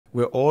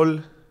we're all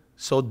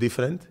so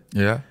different.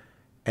 Yeah.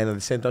 And at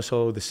the same time,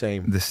 so the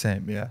same. The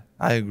same, yeah.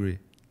 I agree.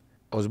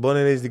 I was born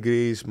and raised in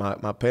Greece.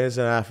 My parents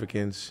are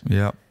Africans.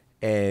 Yeah.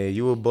 And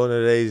you were born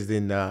and raised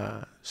in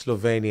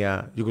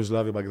Slovenia,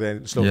 Yugoslavia back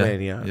then,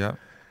 Slovenia. Yeah.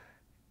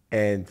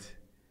 And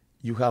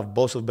you have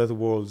both of both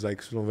worlds,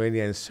 like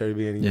Slovenia and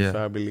Serbia in your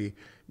family.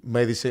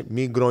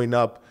 Me growing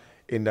up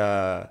in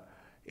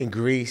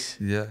Greece,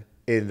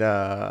 with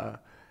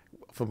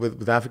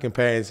African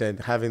parents and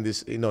having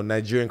this,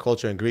 Nigerian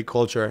culture and Greek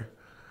culture.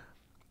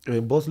 I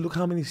mean, both look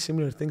how many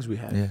similar things we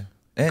have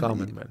in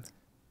common, man.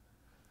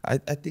 I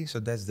think so.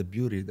 That's the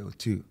beauty, though,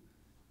 too.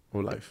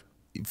 For life.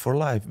 For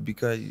life,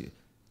 because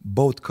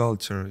both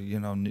culture,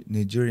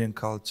 Nigerian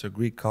culture,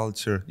 Greek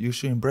culture, you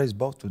should embrace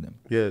both of them.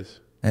 Yes,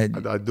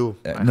 and I do.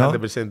 I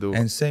 100% do.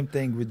 And same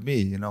thing with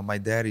me. My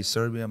dad is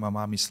Serbian, my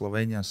mom is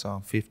Slovenian, so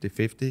I'm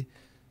 50-50.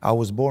 I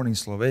was born in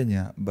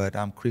Slovenia, but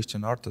I'm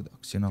Christian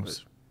Orthodox,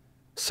 Yes.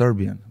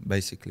 Serbian,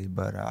 basically.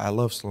 But I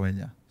love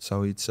Slovenia.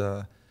 So it's,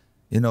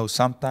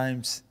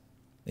 sometimes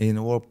in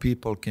the world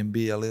people can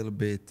be a little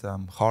bit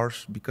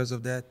harsh because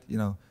of that,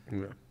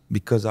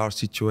 because our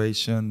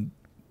situation,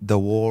 the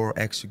war,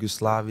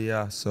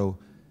 ex-Yugoslavia. So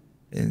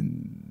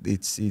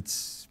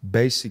it's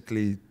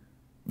basically,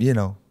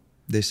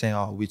 they say,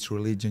 oh, which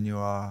religion you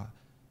are,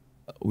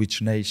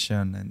 which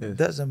nation, and it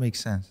doesn't make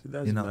sense. It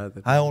doesn't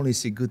matter. I only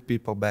see good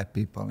people, bad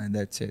people, and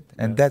that's it.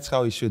 And that's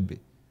how it should be.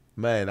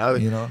 Man,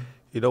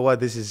 you know what?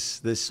 This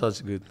is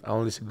such good. I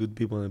only see good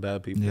people and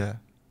bad people. Yeah,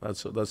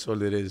 that's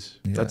all it is.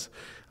 Yeah.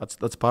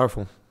 That's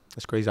powerful.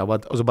 That's crazy. I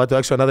was about to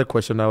ask you another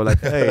question now. Like,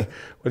 hey,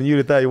 when you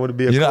retire, you want to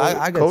be a coach?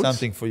 I got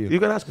something for you. You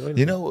can ask me.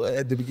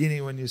 At the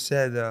beginning when you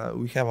said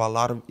we have a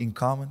lot in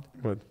common.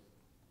 What?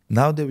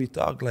 Now that we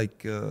talk,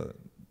 like,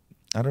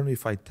 I don't know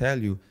if I tell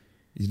you,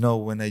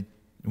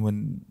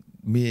 when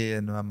me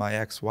and my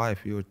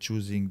ex-wife, we were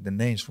choosing the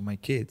names for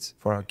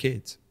our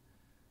kids.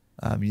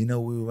 We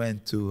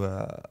went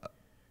to,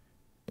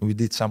 we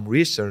did some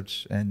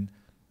research, and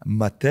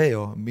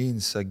Mateo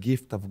means a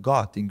gift of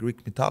God in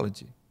Greek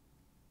mythology.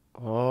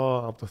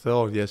 Oh,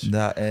 Antetokounmpo, yes.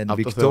 And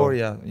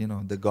Victoria,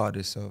 the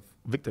goddess of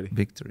victory.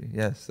 Victory,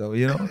 yes. So,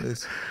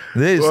 this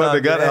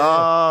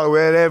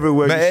we're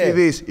everywhere. You see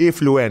this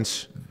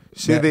influence.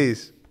 See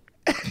this.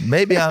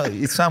 Maybe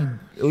it's some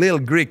little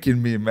Greek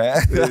in me,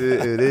 man.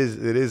 It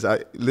is.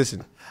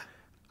 Listen,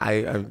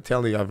 I'm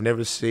telling you, I've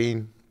never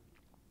seen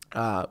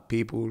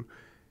people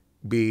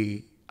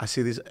be. I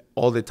see this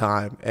all the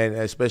time, and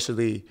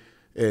especially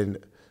in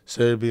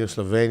Serbia,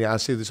 Slovenia, I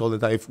see this all the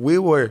time. If we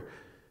were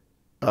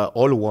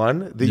all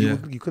one, then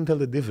you couldn't tell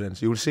the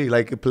difference. You will see,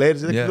 like,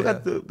 players. Look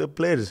at the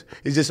players.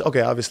 It's just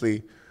okay.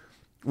 Obviously,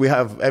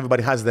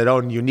 everybody has their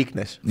own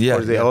uniqueness. Yeah,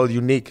 or they're all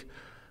unique.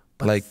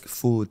 Like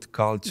food,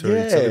 culture,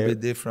 it's a little bit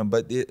different.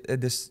 But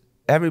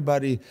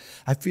everybody,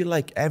 I feel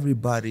like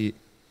everybody,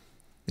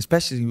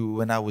 especially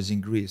when I was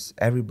in Greece,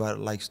 everybody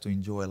likes to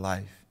enjoy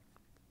life.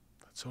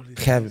 That's all it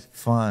have is.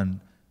 Fun.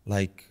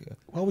 Like,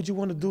 why would you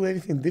want to do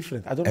anything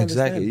different? I don't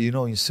exactly.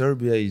 understand. In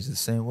Serbia, it's the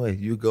same way.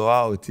 You go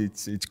out,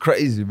 it's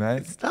crazy, man.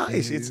 It's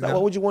nice. Why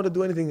would you want to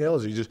do anything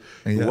else? You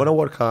want to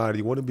work hard.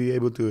 You want to be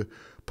able to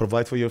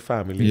provide for your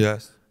family.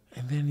 Yes.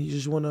 And then you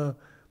just want to,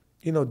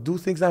 do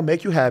things that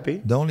make you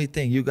happy. The only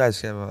thing, you guys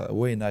have a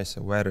way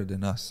nicer weather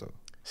than us. So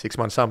 6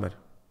 months summer.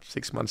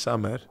 6 months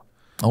summer.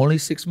 Only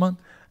 6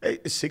 months?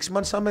 6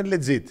 months summer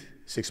legit.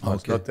 6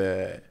 months,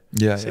 okay.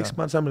 not 6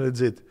 months summer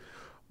legit.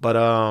 But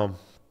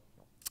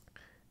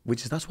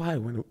that's why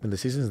when the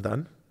season's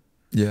done,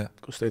 go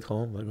straight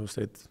home. Go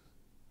straight,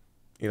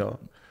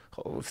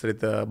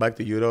 back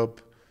to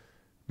Europe.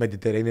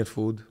 Mediterranean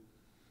food.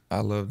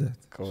 I love that.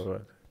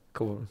 Come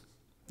on.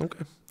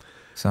 Okay.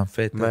 Some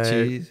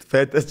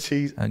feta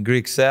cheese. And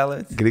Greek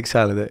salad.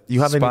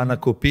 You have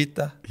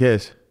Spanakopita.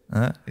 Yes.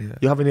 Yeah.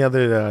 You have any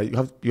other?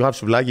 You have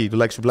souvlaki. Do you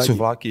like souvlaki?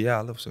 Souvlaki, yeah,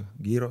 I love so.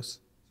 Gyros,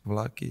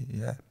 souvlaki,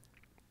 yeah.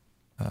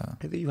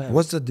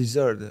 What's the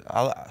dessert?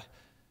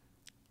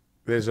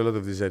 There's a lot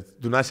of dessert.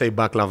 Do not say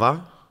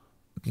baklava.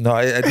 No,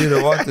 I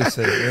didn't want to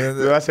say.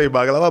 Do not say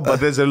baklava, but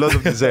there's a lot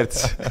of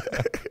desserts.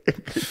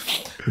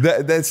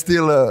 That's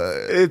still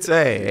it's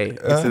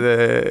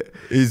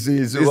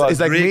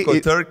like Greek or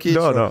Turkish?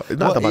 No,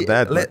 not about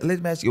that. Let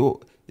me ask you,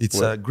 it's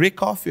Greek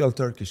coffee or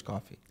Turkish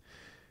coffee?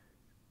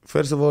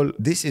 First of all,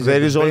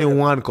 there is only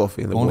one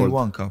coffee in the world. Only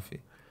one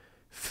coffee.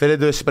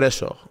 Freddo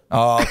espresso.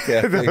 Oh,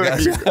 okay.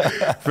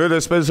 Freddo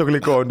espresso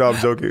glicon. No, I'm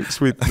joking.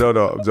 Sweet. No,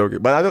 I'm joking.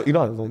 But I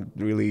don't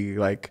really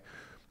like.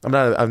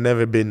 I've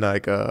never been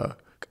like a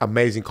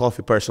amazing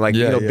coffee person. Like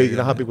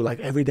how people like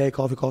every day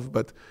coffee.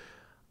 But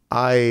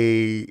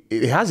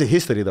it has a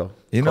history though.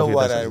 You know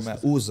what I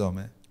remember? Ouzo,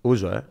 man.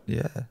 Ouzo, eh?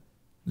 Yeah.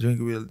 Drink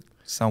with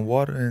some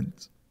water and.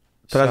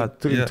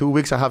 In 2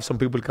 weeks, I have some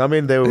people come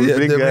in. They will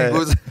bring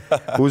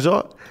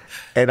ouzo,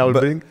 and I will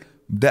bring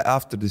that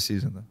after the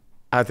season. Though.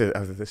 After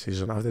the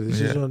season, I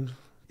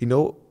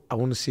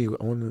want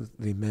to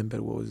remember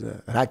what was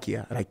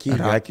rakia,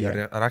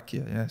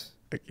 yes.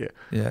 Rakia.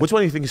 Yeah. Which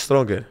one do you think is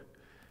stronger?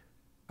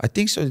 I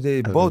think so.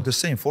 They both the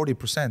same,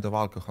 40% of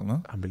alcohol,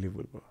 no?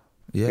 Unbelievable, bro.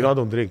 Yeah. You know, I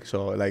don't drink,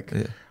 so like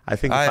Yeah. I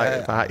think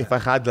if I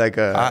had like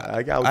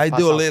I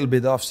do a little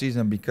bit off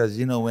season because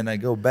you know when I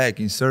go back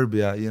in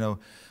Serbia, you know,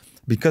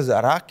 because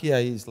rakia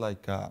is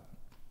like,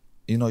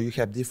 you know, you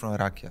have different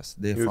rakias.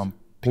 They're from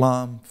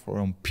plum,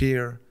 from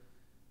pear,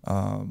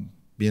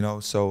 you know.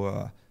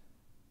 So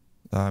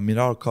in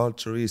our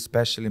culture,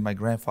 especially my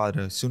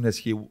grandfather, as soon as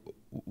he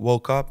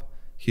woke up,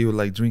 he would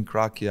like drink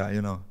rakia,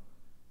 you know,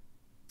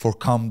 for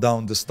calm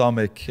down the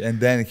stomach, and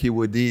then he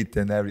would eat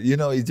and every. You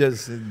know, it's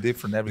just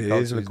different. Every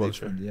culture is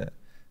different. Yeah.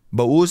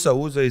 But uza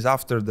is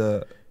after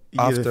the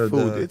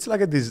food. It's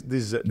like a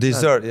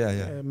dessert.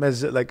 Yeah.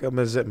 Meze, like a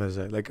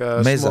meze, like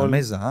a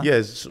meza, huh?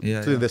 Yes,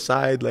 to the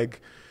side,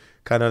 like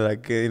kind of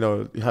like you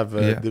know, you have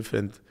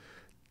different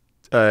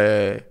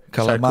Kalamata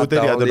charcuterie.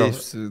 I don't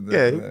olives,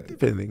 know.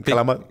 Depending.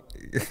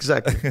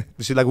 Exactly.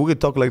 You see, like we could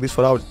talk like this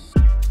for hours.